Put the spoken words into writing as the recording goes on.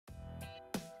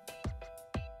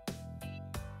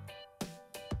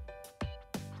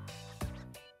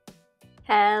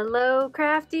Hello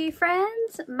crafty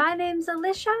friends, my name's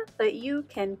Alicia, but you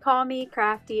can call me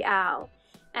Crafty Al,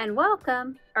 and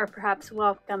welcome, or perhaps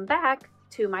welcome back,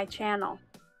 to my channel.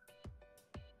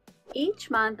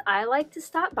 Each month I like to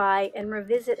stop by and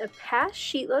revisit a past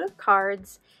sheetload of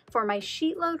cards for my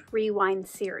Sheetload Rewind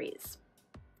series.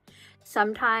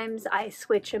 Sometimes I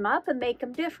switch them up and make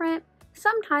them different,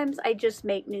 sometimes I just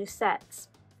make new sets.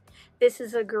 This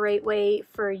is a great way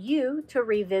for you to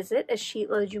revisit a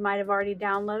sheetload you might have already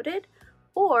downloaded,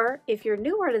 or if you're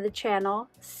newer to the channel,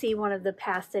 see one of the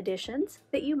past editions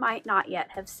that you might not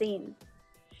yet have seen.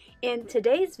 In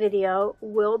today's video,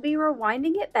 we'll be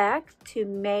rewinding it back to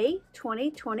May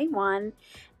 2021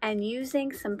 and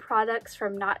using some products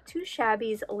from Not Too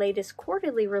Shabby's latest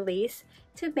quarterly release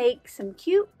to make some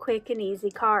cute, quick, and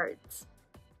easy cards.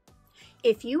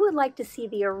 If you would like to see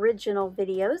the original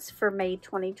videos for May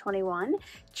 2021,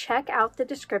 check out the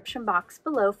description box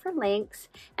below for links,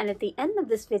 and at the end of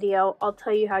this video, I'll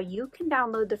tell you how you can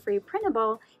download the free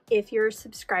printable if you're a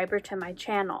subscriber to my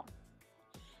channel.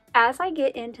 As I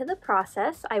get into the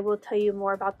process, I will tell you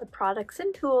more about the products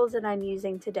and tools that I'm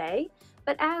using today,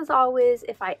 but as always,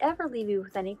 if I ever leave you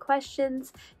with any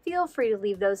questions, feel free to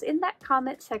leave those in that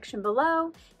comment section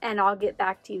below, and I'll get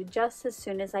back to you just as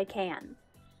soon as I can.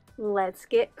 Let's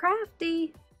get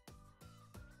crafty!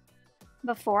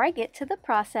 Before I get to the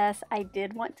process, I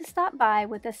did want to stop by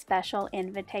with a special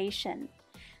invitation.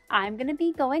 I'm going to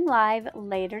be going live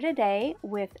later today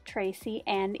with Tracy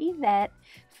and Yvette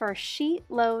for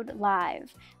SheetLoad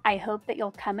Live. I hope that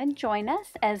you'll come and join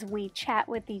us as we chat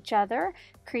with each other,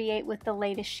 create with the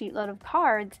latest sheetload of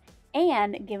cards,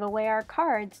 and give away our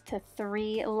cards to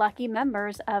 3 lucky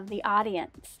members of the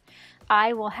audience.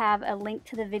 I will have a link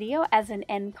to the video as an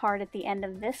end card at the end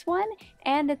of this one,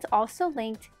 and it's also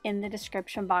linked in the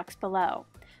description box below.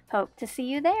 Hope to see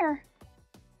you there.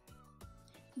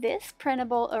 This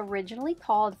printable originally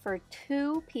called for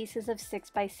 2 pieces of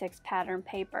 6x6 pattern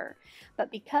paper, but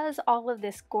because all of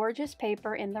this gorgeous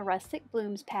paper in the Rustic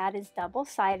Blooms pad is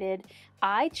double-sided,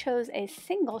 I chose a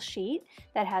single sheet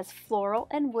that has floral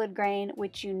and wood grain,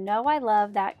 which you know I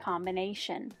love that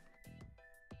combination.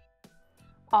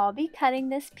 I'll be cutting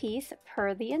this piece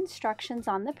per the instructions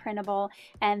on the printable,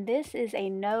 and this is a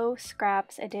no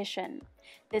scraps edition.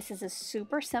 This is a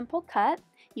super simple cut.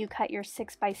 You cut your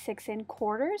 6x6 in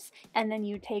quarters, and then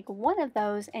you take one of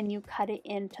those and you cut it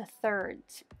into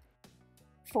thirds.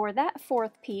 For that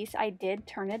 4th piece, I did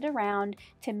turn it around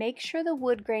to make sure the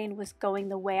wood grain was going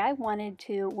the way I wanted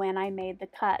to when I made the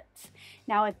cuts.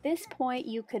 Now at this point,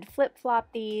 you could flip-flop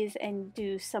these and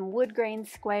do some wood grain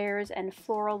squares and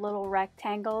floral little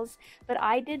rectangles, but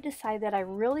I did decide that I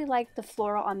really liked the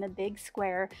floral on the big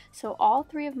square, so all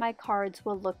 3 of my cards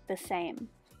will look the same.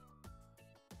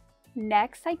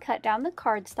 Next, I cut down the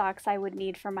cardstocks I would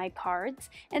need for my cards,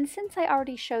 and since I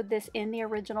already showed this in the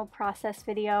original process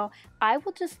video, I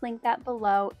will just link that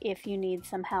below if you need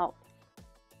some help.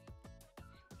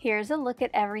 Here's a look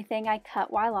at everything I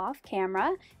cut while off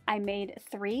camera. I made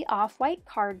 3 off-white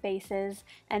card bases,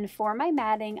 and for my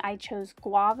matting I chose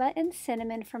Guava and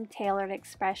Cinnamon from Tailored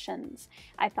Expressions.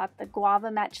 I thought the Guava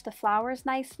matched the flowers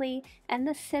nicely, and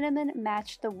the Cinnamon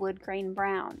matched the wood grain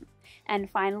brown. And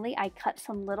finally, I cut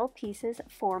some little pieces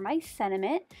for my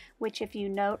sentiment, which if you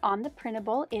note on the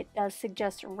printable, it does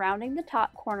suggest rounding the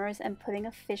top corners and putting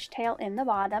a fishtail in the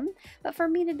bottom. But for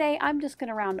me today, I'm just going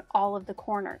to round all of the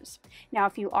corners. Now,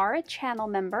 if you are a channel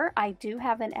member, I do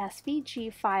have an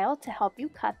SVG file to help you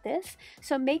cut this,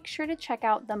 so make sure to check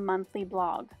out the monthly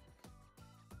blog.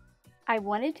 I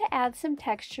wanted to add some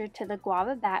texture to the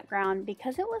Guava background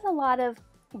because it was a lot of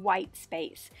white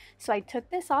space. So I took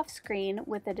this off screen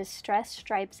with a Distress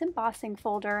Stripes embossing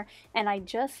folder, and I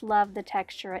just love the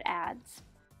texture it adds.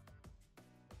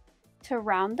 To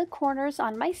round the corners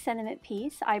on my sentiment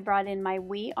piece, I brought in my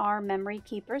We Are Memory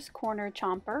Keepers corner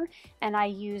chomper, and I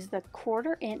used the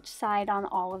 1/4 inch side on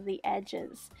all of the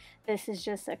edges. This is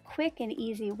just a quick and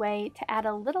easy way to add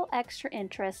a little extra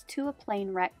interest to a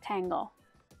plain rectangle.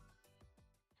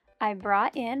 I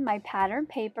brought in my pattern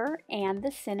paper and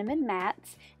the cinnamon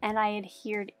mats, and I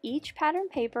adhered each pattern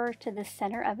paper to the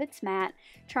center of its mat,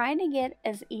 trying to get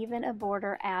as even a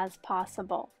border as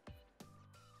possible.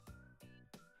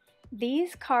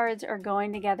 These cards are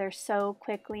going together so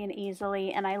quickly and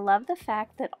easily, and I love the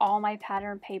fact that all my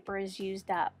pattern paper is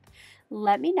used up.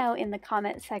 Let me know in the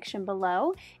comment section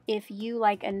below if you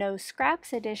like a no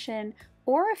scraps edition,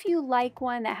 or if you like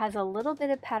one that has a little bit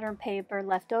of pattern paper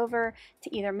left over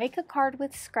to either make a card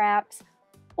with scraps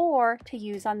or to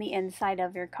use on the inside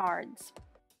of your cards.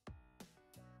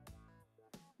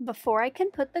 Before I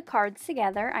can put the cards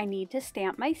together, I need to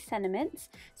stamp my sentiments,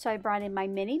 so I brought in my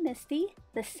mini MISTI,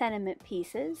 the sentiment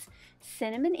pieces,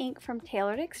 cinnamon ink from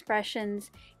Tailored Expressions,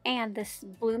 and this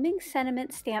blooming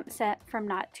sentiment stamp set from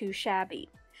Not Too Shabby.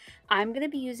 I'm going to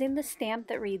be using the stamp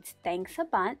that reads "Thanks a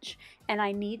Bunch," and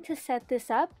I need to set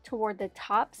this up toward the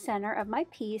top center of my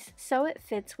piece so it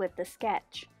fits with the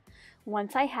sketch.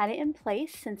 Once I had it in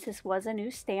place, since this was a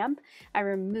new stamp, I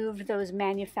removed those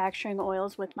manufacturing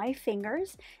oils with my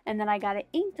fingers, and then I got it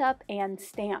inked up and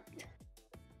stamped.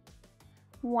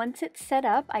 Once it's set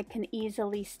up, I can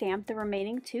easily stamp the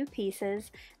remaining two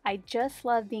pieces. I just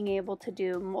love being able to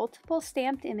do multiple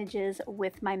stamped images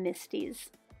with my MISTIs.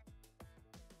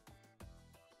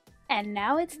 And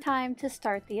now it's time to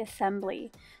start the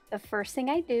assembly. The first thing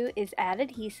I do is add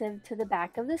adhesive to the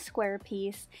back of the square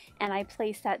piece, and I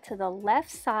place that to the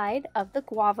left side of the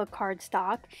Guava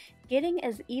cardstock, getting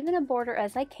as even a border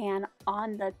as I can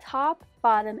on the top,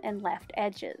 bottom, and left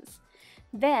edges.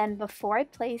 Then, before I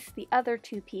place the other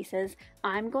two pieces,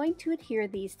 I'm going to adhere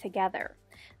these together.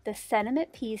 The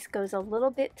sentiment piece goes a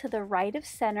little bit to the right of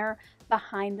center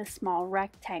behind the small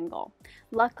rectangle.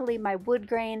 Luckily, my wood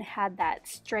grain had that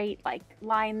straight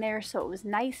line there, so it was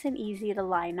nice and easy to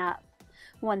line up.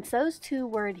 Once those two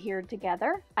were adhered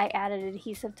together, I added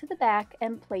adhesive to the back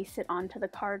and placed it onto the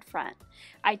card front.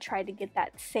 I tried to get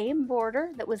that same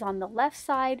border that was on the left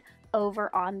side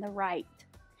over on the right.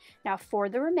 Now for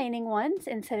the remaining ones,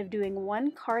 instead of doing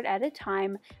one card at a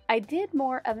time, I did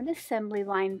more of an assembly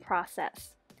line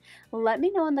process. Let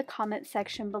me know in the comment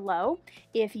section below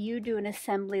if you do an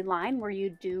assembly line where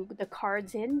you do the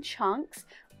cards in chunks,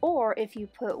 or if you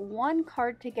put one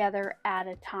card together at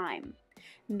a time.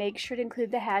 Make sure to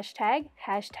include the hashtag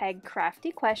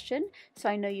 #CraftyQuestion so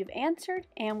I know you've answered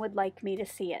and would like me to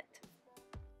see it.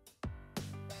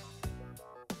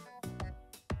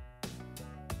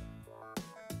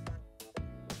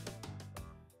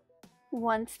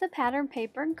 Once the pattern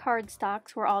paper and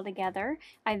cardstocks were all together,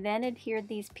 I then adhered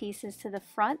these pieces to the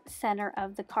front center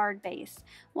of the card base,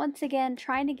 once again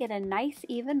trying to get a nice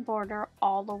even border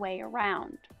all the way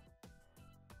around.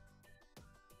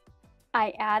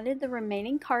 I added the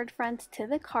remaining card fronts to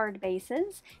the card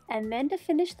bases, and then to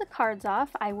finish the cards off,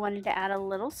 I wanted to add a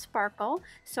little sparkle,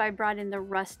 so I brought in the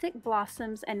Rustic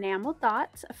Blossoms enamel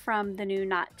dots from the new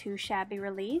Not Too Shabby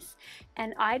release,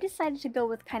 and I decided to go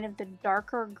with kind of the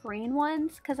darker green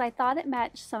ones because I thought it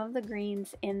matched some of the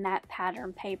greens in that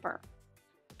pattern paper.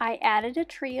 I added a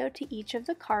trio to each of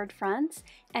the card fronts,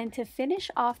 and to finish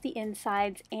off the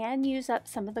insides and use up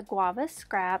some of the Guava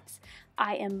scraps,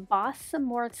 I embossed some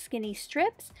more skinny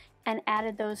strips and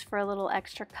added those for a little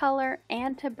extra color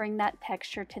and to bring that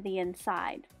texture to the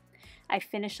inside. I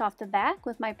finished off the back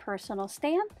with my personal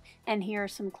stamp, and here are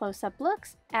some close-up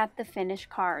looks at the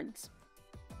finished cards.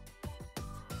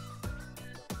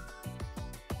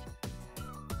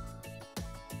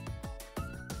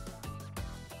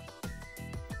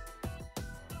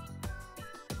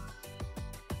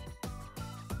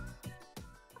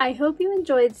 I hope you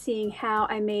enjoyed seeing how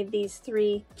I made these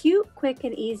 3 cute, quick,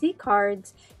 and easy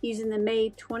cards using the May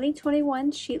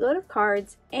 2021 SheetLoad of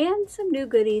Cards and some new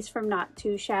goodies from Not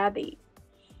Too Shabby.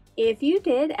 If you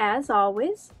did, as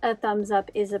always, a thumbs up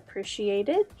is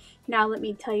appreciated. Now let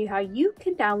me tell you how you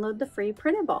can download the free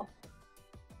printable.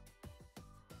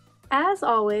 As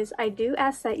always, I do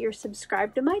ask that you're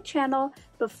subscribed to my channel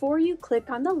before you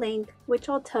click on the link, which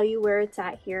I'll tell you where it's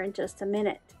at here in just a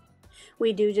minute.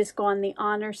 We do just go on the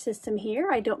honor system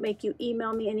here. I don't make you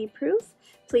email me any proof.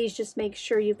 Please just make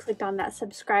sure you click on that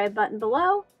subscribe button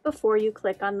below before you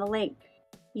click on the link.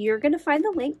 You're going to find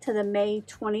the link to the May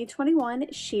 2021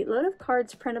 SheetLoad of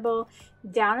Cards printable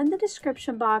down in the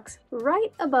description box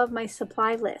right above my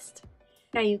supply list.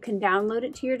 Now you can download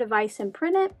it to your device and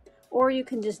print it, or you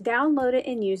can just download it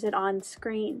and use it on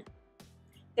screen.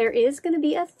 There is going to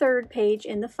be a third page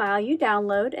in the file you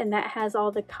download, and that has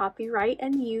all the copyright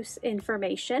and use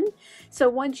information. So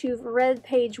once you've read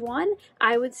page 1,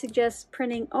 I would suggest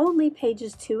printing only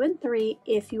pages 2 and 3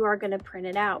 if you are going to print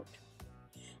it out.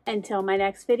 Until my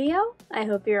next video, I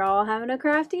hope you're all having a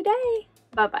crafty day.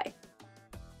 Bye-bye.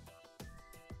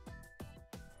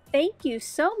 Thank you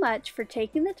so much for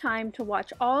taking the time to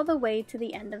watch all the way to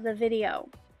the end of the video.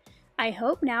 I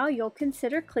hope now you'll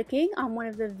consider clicking on one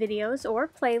of the videos or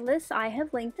playlists I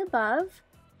have linked above.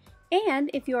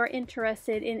 And if you are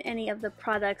interested in any of the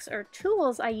products or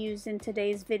tools I used in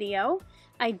today's video,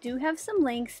 I do have some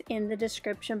links in the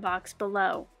description box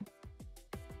below.